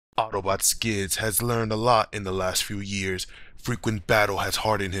Autobot Skids has learned a lot in the last few years. Frequent battle has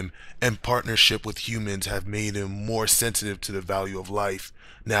hardened him, and partnership with humans have made him more sensitive to the value of life.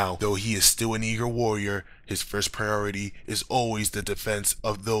 Now, though he is still an eager warrior, his first priority is always the defense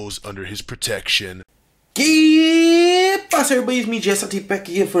of those under his protection. Get boss everybody, it's me Jess. Back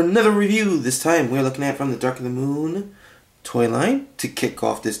again for another review. This time we're looking at from the Dark of the Moon toy line. To kick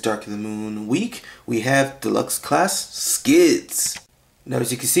off this Dark of the Moon week, we have Deluxe Class Skids. Now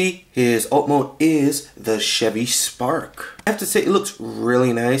as you can see, his alt mode is the Chevy Spark. I have to say it looks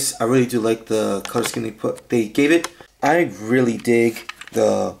really nice. I really do like the color scheme they gave it. I really dig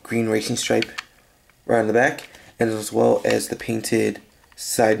the green racing stripe right on the back, and as well as the painted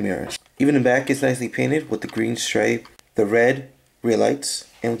side mirrors. Even the back is nicely painted with the green stripe, the red rear lights,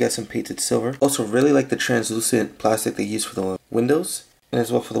 and we got some painted silver. Also really like the translucent plastic they use for the windows and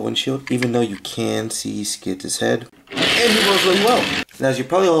as well for the windshield, even though you can see Skids' head. And he rolls really well. Now as you're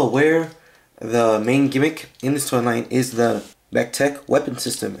probably all aware, the main gimmick in this toy line is the MechTech weapon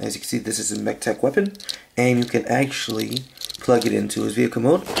system. As you can see, this is a MechTech weapon, and you can actually plug it into his vehicle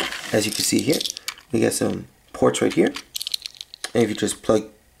mode. As you can see here, we got some ports right here, and if you just plug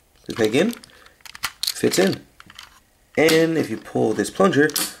the peg in, fits in. And if you pull this plunger,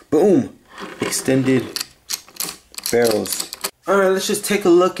 boom, extended barrels. Alright, let's just take a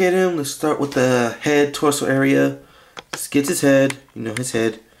look at him. Let's start with the head, torso area. Skids his head, you know his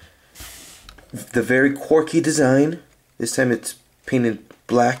head. The very quirky design. This time it's painted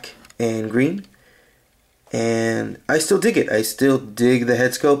black and green. And I still dig it. I still dig the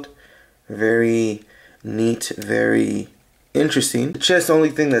head sculpt. Very neat, very interesting. The chest, the only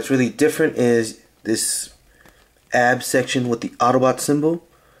thing that's really different is this ab section with the Autobot symbol.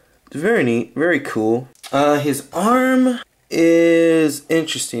 It's very neat, very cool. His arm is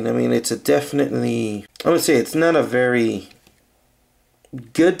interesting. I mean, it's a definitely, I would say it's not a very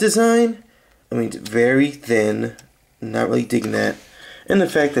good design. I mean, it's very thin, not really digging that. And the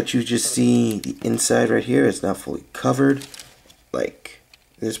fact that you just see the inside right here is not fully covered, like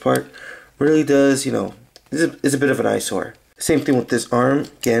this part, really does, you know, is a bit of an eyesore. Same thing with this arm.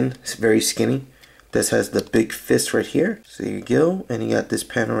 Again, it's very skinny. This has the big fist right here. So there you go. And you got this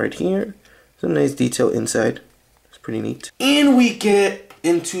panel right here. Some nice detail inside. It's pretty neat. And we get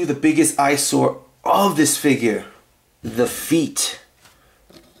into the biggest eyesore of this figure. The feet.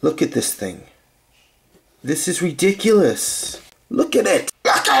 Look at this thing. This is ridiculous. Look at it.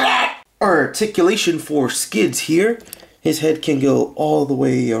 Look at it. Our articulation for Skids here. His head can go all the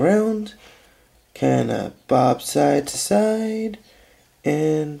way around. Kind of bob side to side.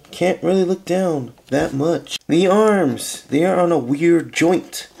 And can't really look down that much. The arms, they are on a weird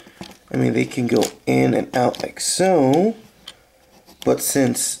joint. I mean, they can go in and out like so. But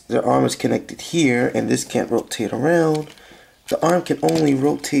since their arm is connected here and this can't rotate around, the arm can only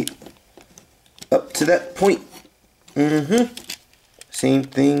rotate up to that point. Same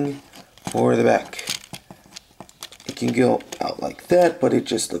thing for the back. It can go out like that, but it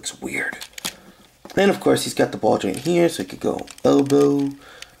just looks weird. And of course, he's got the ball joint here, so it could go elbow,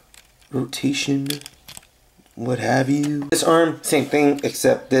 rotation, what have you. This arm, same thing,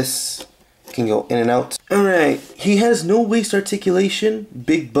 except this can go in and out. Alright, he has no waist articulation,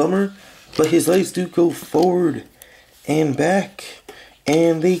 big bummer, but his legs do go forward and back,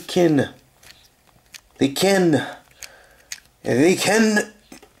 and they can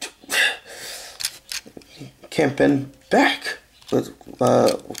can't bend back. But,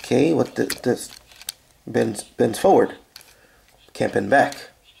 okay, what this bends forward, can't bend back.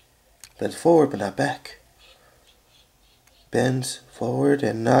 Bends forward but not back. Bends forward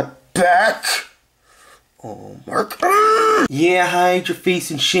and not back. Oh, Mark. Yeah, hide your face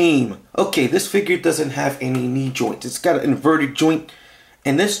in shame. Okay, this figure doesn't have any knee joints. It's got an inverted joint,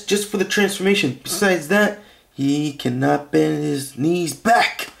 and that's just for the transformation. Besides that, he cannot bend his knees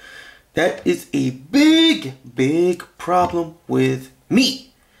back. That is a big problem with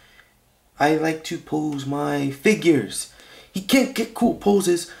me. I like to pose my figures. He can't get cool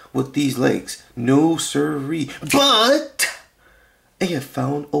poses with these legs. No siree. But I have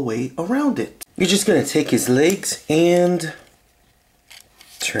found a way around it. You're just gonna take his legs and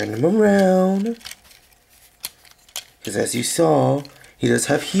turn them around. Because as you saw, he does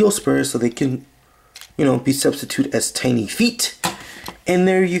have heel spurs, so they can, you know, be substituted as tiny feet. And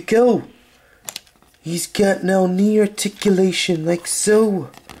there you go. He's got now knee articulation like so.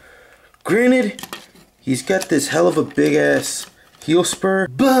 Granted, he's got this hell of a big ass heel spur,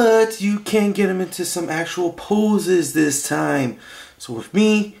 but you can get him into some actual poses this time. So with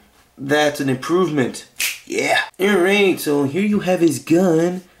me, that's an improvement. Yeah. Alright, so here you have his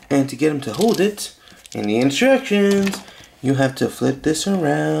gun, and to get him to hold it, in the instructions, you have to flip this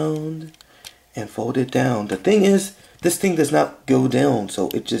around and fold it down. The thing is, this thing does not go down, so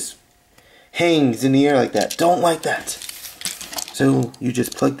it just hangs in the air like that. Don't like that. So you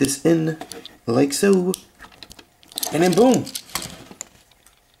just plug this in like so, and then boom.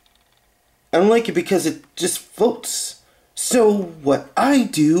 I don't like it because it just floats. So what I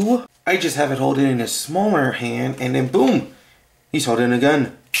do, I just have it hold it in a smaller hand, and then boom, he's holding a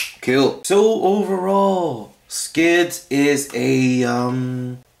gun. Kill. So overall, Skids is a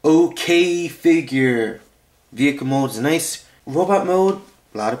okay figure. Vehicle mode is nice. Robot mode,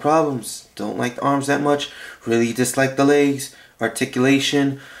 a lot of problems. Don't like the arms that much. Really dislike the legs.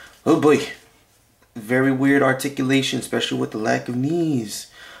 Articulation, oh boy, very weird articulation, especially with the lack of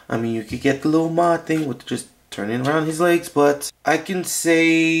knees. I mean, you could get the little mod thing with just turning around his legs, but I can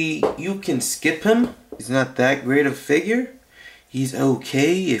say you can skip him. He's not that great of a figure. He's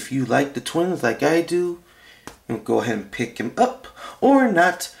okay if you like the twins like I do. You go ahead and pick him up or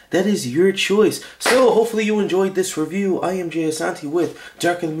not. That is your choice. So hopefully you enjoyed this review. I am Jay Asante with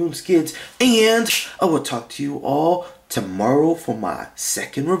Dark of the Moon Skids, and I will talk to you all tomorrow for my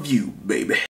second review, baby.